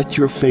 and let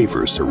your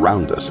favor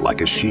surround us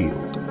like a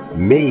shield.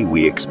 May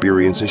we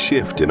experience a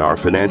shift in our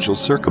financial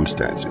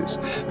circumstances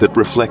that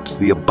reflects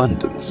the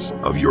abundance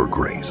of your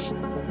grace.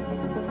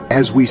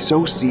 As we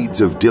sow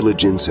seeds of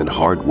diligence and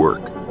hard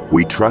work,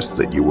 we trust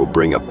that you will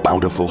bring a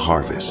bountiful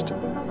harvest.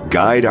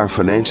 Guide our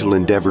financial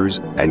endeavors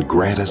and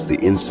grant us the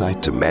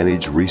insight to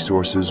manage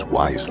resources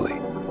wisely.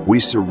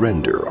 We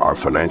surrender our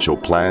financial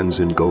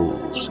plans and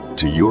goals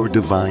to your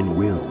divine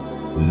will,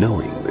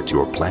 knowing that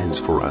your plans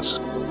for us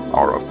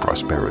are of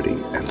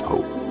prosperity and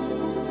hope.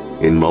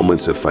 In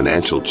moments of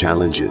financial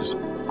challenges,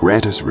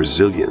 grant us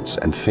resilience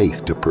and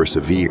faith to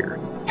persevere.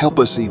 Help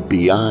us see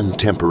beyond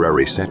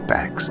temporary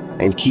setbacks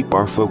and keep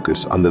our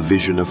focus on the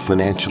vision of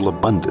financial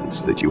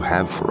abundance that you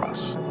have for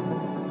us.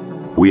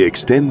 We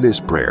extend this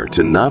prayer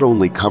to not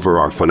only cover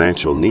our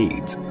financial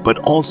needs, but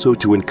also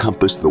to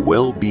encompass the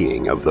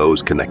well-being of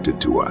those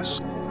connected to us.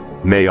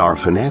 May our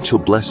financial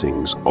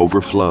blessings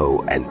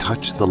overflow and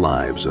touch the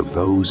lives of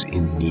those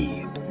in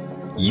need.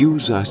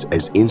 Use us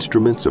as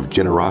instruments of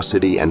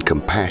generosity and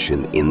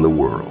compassion in the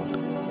world.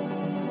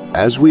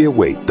 As we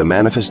await the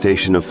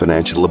manifestation of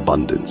financial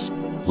abundance,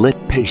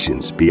 let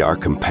patience be our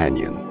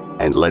companion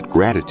and let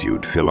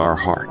gratitude fill our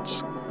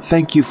hearts.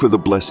 Thank you for the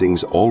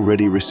blessings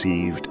already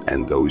received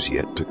and those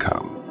yet to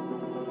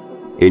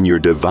come. In your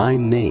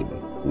divine name,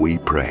 we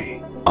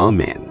pray.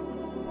 Amen.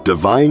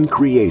 Divine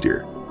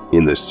Creator,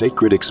 in the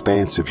sacred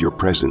expanse of your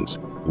presence,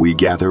 we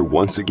gather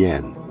once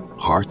again,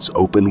 hearts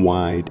open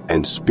wide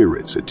and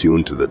spirits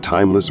attuned to the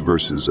timeless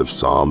verses of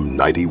Psalm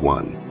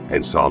 91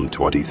 and Psalm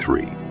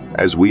 23.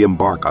 As we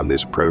embark on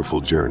this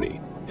prayerful journey,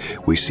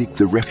 we seek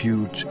the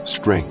refuge,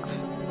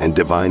 strength, and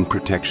divine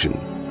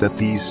protection that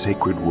these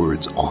sacred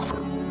words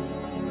offer.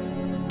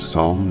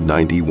 Psalm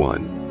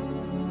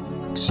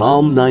 91.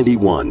 Psalm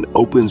 91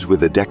 opens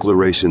with a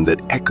declaration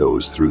that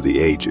echoes through the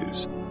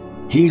ages.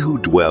 He who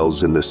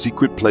dwells in the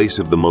secret place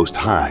of the Most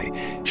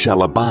High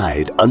shall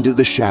abide under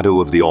the shadow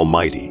of the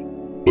Almighty.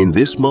 In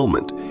this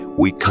moment,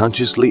 we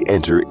consciously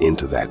enter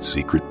into that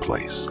secret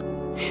place,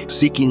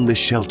 seeking the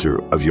shelter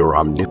of your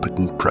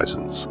omnipotent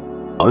presence.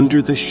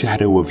 Under the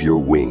shadow of your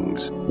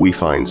wings, we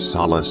find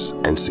solace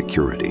and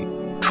security,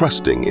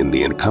 trusting in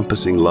the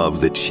encompassing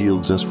love that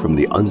shields us from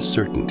the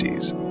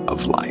uncertainties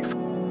of life.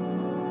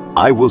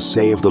 I will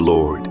say of the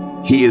Lord,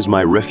 He is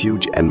my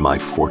refuge and my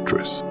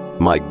fortress.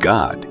 My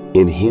God,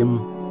 in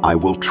Him I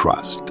will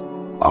trust.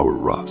 Our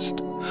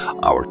rust.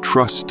 Our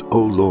trust,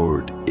 O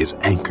Lord, is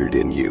anchored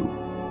in You,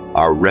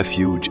 our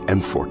refuge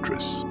and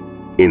fortress.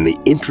 In the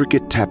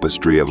intricate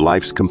tapestry of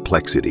life's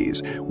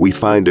complexities, we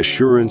find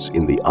assurance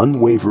in the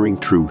unwavering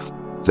truth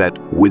that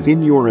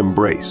within Your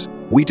embrace,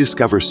 we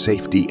discover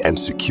safety and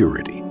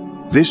security.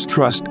 This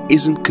trust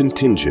isn't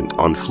contingent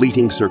on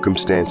fleeting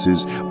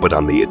circumstances, but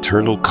on the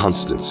eternal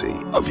constancy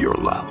of Your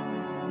love.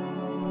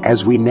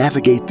 As we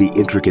navigate the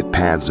intricate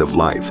paths of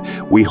life,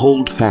 we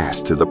hold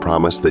fast to the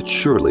promise that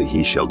surely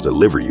He shall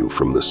deliver you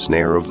from the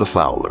snare of the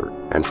fowler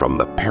and from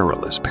the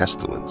perilous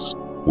pestilence.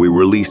 We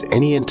release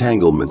any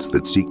entanglements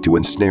that seek to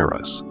ensnare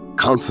us,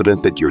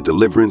 confident that Your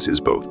deliverance is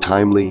both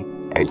timely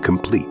and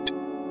complete.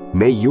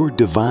 May Your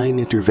divine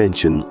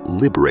intervention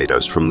liberate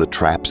us from the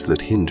traps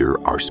that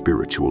hinder our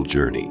spiritual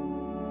journey.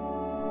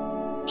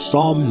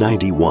 Psalm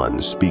 91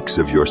 speaks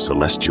of Your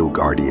celestial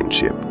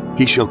guardianship.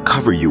 He shall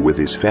cover you with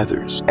His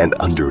feathers, and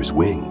under His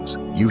wings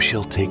you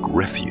shall take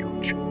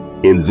refuge.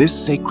 In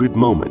this sacred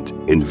moment,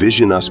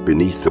 envision us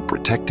beneath the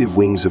protective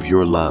wings of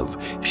Your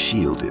love,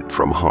 shielded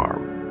from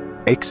harm.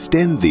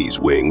 Extend these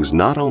wings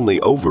not only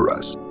over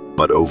us,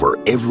 but over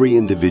every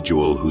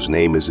individual whose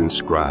name is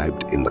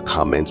inscribed in the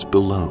comments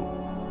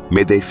below.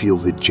 May they feel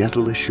the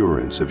gentle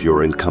assurance of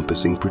Your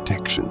encompassing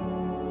protection.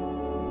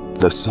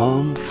 The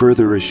psalm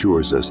further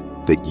assures us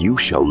that You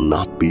shall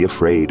not be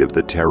afraid of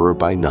the terror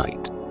by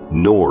night,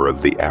 nor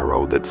of the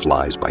arrow that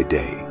flies by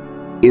day.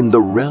 In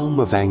the realm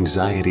of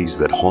anxieties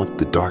that haunt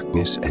the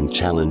darkness and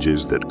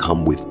challenges that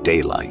come with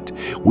daylight,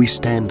 we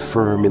stand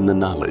firm in the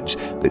knowledge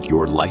that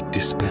Your light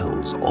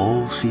dispels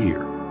all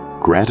fear.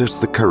 Grant us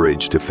the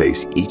courage to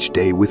face each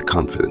day with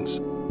confidence,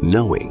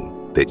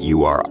 knowing that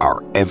You are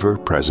our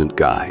ever-present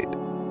guide.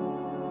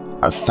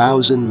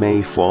 1,000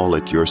 may fall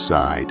at your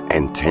side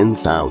and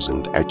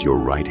 10,000 at your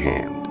right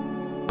hand,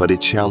 but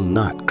it shall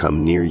not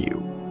come near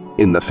you.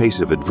 In the face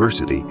of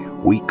adversity,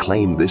 we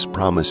claim this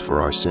promise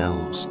for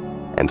ourselves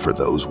and for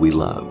those we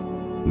love.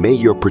 May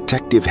Your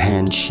protective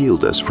hand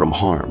shield us from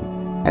harm,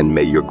 and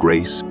may Your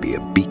grace be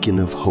a beacon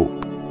of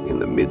hope in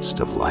the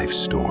midst of life's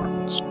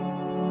storms.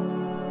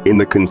 In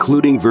the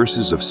concluding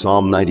verses of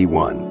Psalm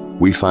 91,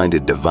 we find a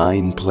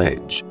divine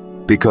pledge.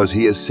 Because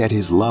He has set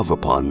His love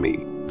upon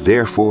me,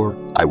 therefore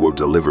I will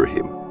deliver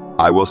him.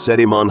 I will set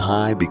him on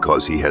high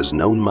because he has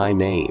known my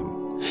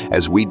name.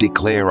 As we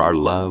declare our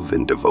love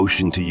and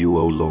devotion to You,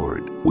 O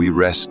Lord, we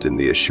rest in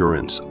the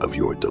assurance of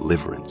Your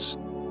deliverance.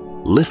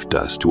 Lift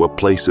us to a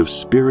place of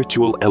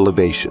spiritual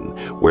elevation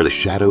where the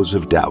shadows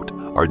of doubt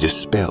are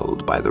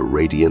dispelled by the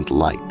radiant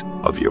light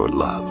of Your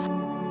love.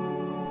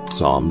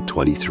 Psalm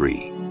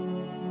 23.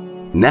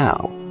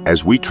 Now,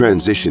 as we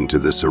transition to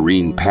the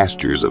serene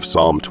pastures of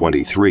Psalm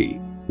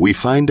 23, we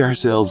find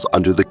ourselves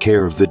under the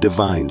care of the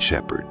divine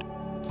shepherd.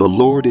 The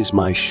Lord is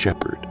my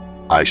shepherd,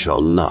 I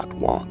shall not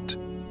want.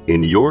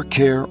 In Your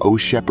care, O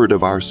shepherd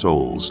of our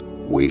souls,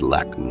 we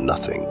lack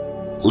nothing.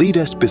 Lead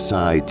us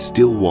beside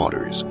still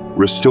waters,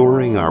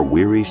 restoring our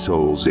weary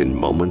souls in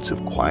moments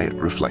of quiet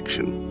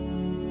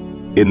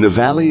reflection. In the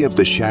valley of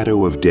the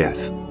shadow of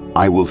death,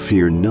 I will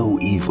fear no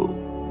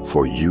evil,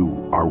 for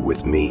You are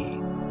with me.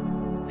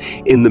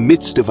 In the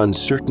midst of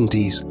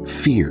uncertainties,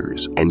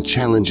 fears, and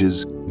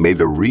challenges, may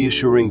the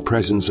reassuring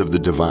presence of the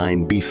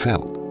divine be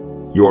felt.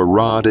 Your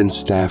rod and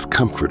staff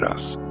comfort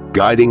us,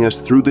 guiding us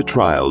through the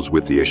trials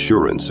with the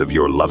assurance of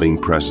Your loving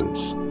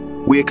presence.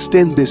 We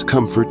extend this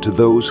comfort to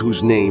those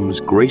whose names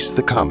grace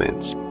the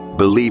comments,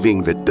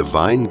 believing that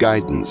divine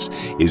guidance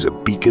is a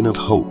beacon of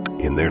hope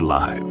in their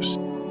lives.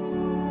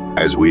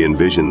 As we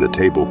envision the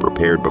table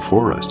prepared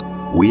before us,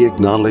 we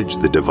acknowledge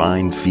the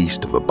divine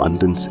feast of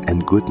abundance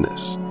and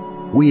goodness.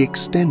 We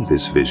extend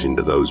this vision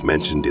to those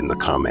mentioned in the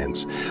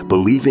comments,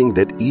 believing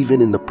that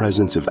even in the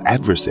presence of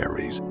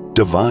adversaries,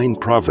 divine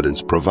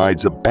providence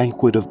provides a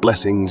banquet of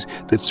blessings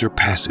that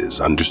surpasses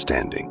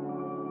understanding.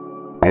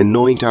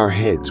 Anoint our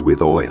heads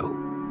with oil,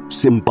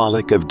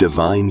 symbolic of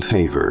divine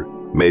favor.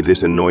 May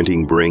this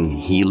anointing bring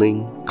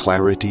healing,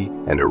 clarity,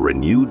 and a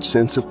renewed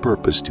sense of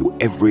purpose to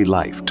every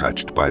life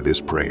touched by this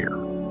prayer.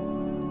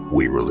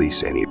 We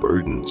release any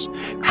burdens,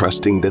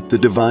 trusting that the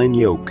divine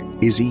yoke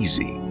is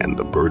easy and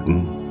the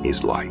burden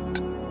is light.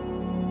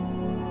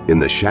 In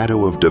the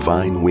shadow of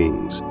divine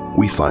wings,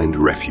 we find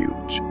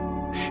refuge.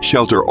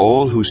 Shelter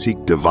all who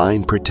seek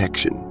divine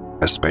protection,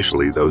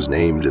 especially those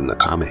named in the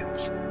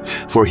comments.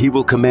 For He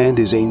will command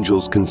His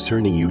angels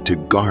concerning you to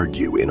guard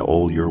you in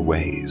all your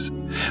ways.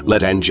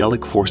 Let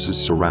angelic forces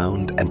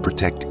surround and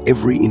protect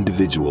every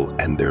individual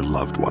and their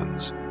loved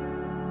ones.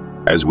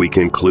 As we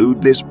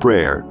conclude this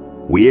prayer,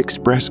 we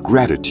express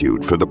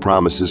gratitude for the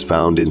promises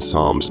found in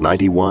Psalms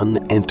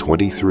 91 and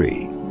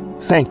 23.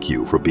 Thank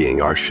You for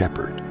being our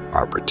shepherd,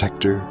 our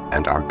protector,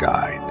 and our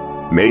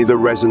guide. May the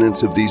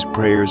resonance of these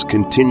prayers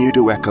continue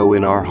to echo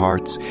in our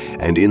hearts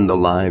and in the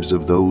lives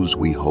of those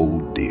we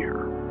hold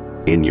dear.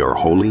 In your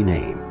holy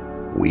name,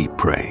 we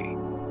pray.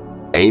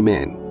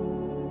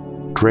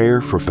 Amen.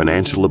 Prayer for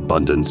financial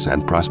abundance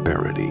and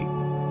prosperity.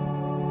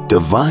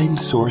 Divine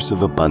source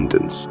of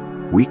abundance,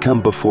 we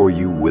come before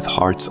you with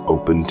hearts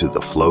open to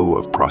the flow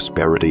of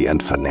prosperity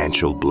and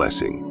financial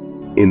blessing.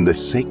 In the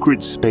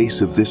sacred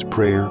space of this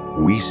prayer,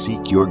 we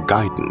seek your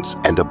guidance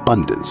and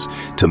abundance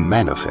to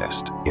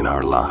manifest in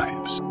our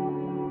lives.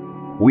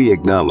 We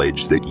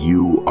acknowledge that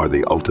you are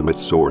the ultimate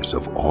source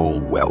of all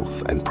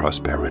wealth and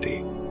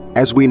prosperity.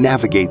 As we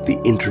navigate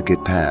the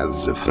intricate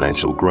paths of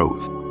financial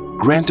growth,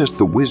 grant us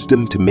the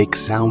wisdom to make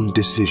sound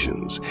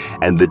decisions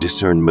and the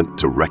discernment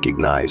to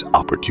recognize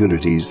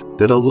opportunities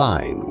that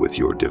align with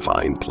your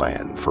divine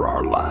plan for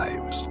our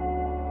lives.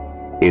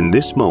 In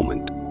this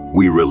moment,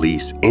 we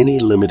release any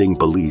limiting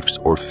beliefs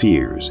or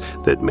fears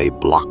that may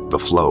block the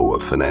flow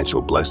of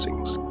financial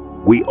blessings.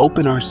 We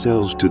open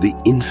ourselves to the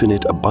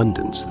infinite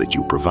abundance that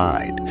you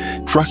provide,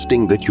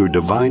 trusting that your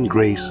divine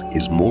grace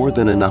is more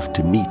than enough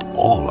to meet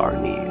all our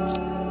needs.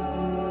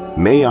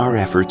 May our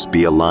efforts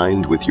be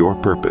aligned with your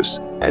purpose,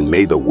 and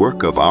may the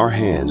work of our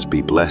hands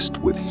be blessed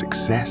with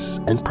success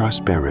and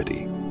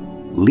prosperity.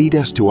 Lead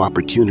us to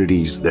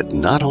opportunities that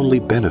not only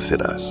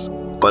benefit us,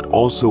 but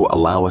also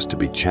allow us to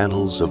be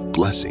channels of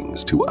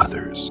blessings to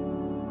others.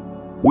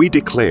 We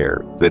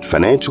declare that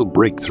financial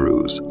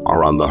breakthroughs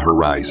are on the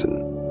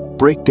horizon.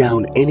 Break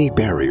down any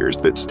barriers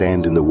that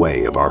stand in the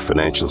way of our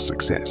financial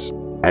success,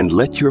 and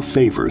let your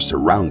favor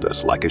surround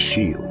us like a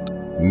shield.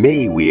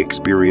 May we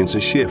experience a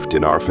shift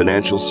in our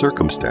financial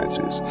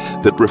circumstances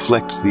that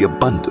reflects the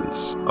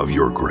abundance of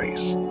your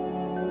grace.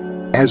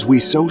 As we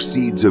sow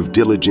seeds of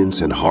diligence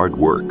and hard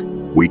work,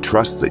 we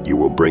trust that you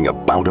will bring a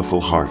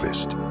bountiful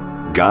harvest.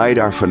 Guide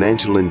our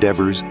financial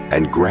endeavors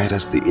and grant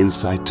us the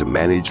insight to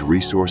manage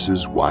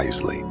resources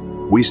wisely.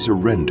 We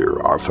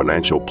surrender our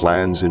financial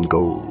plans and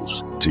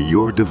goals to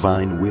your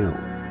divine will,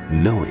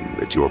 knowing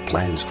that your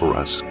plans for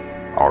us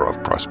are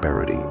of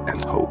prosperity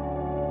and hope.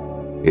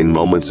 In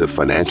moments of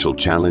financial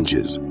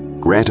challenges,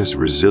 grant us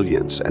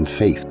resilience and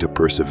faith to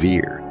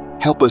persevere.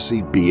 Help us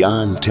see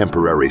beyond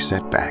temporary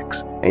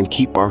setbacks and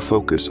keep our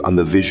focus on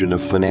the vision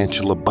of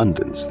financial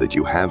abundance that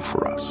you have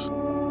for us.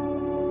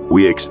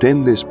 We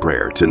extend this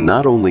prayer to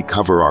not only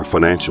cover our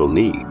financial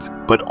needs,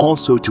 but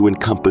also to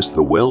encompass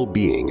the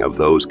well-being of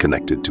those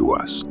connected to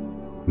us.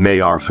 May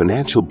our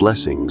financial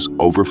blessings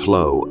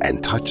overflow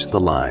and touch the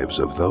lives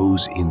of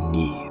those in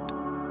need.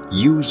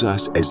 Use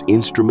us as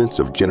instruments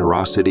of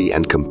generosity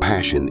and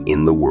compassion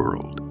in the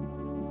world.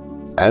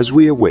 As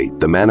we await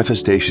the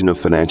manifestation of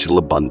financial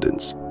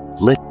abundance,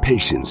 let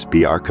patience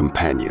be our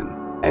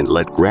companion and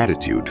let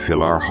gratitude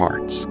fill our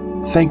hearts.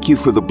 Thank you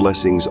for the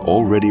blessings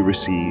already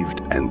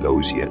received and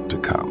those yet to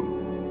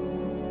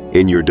come.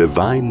 In your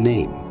divine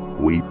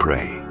name, we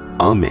pray.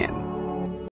 Amen.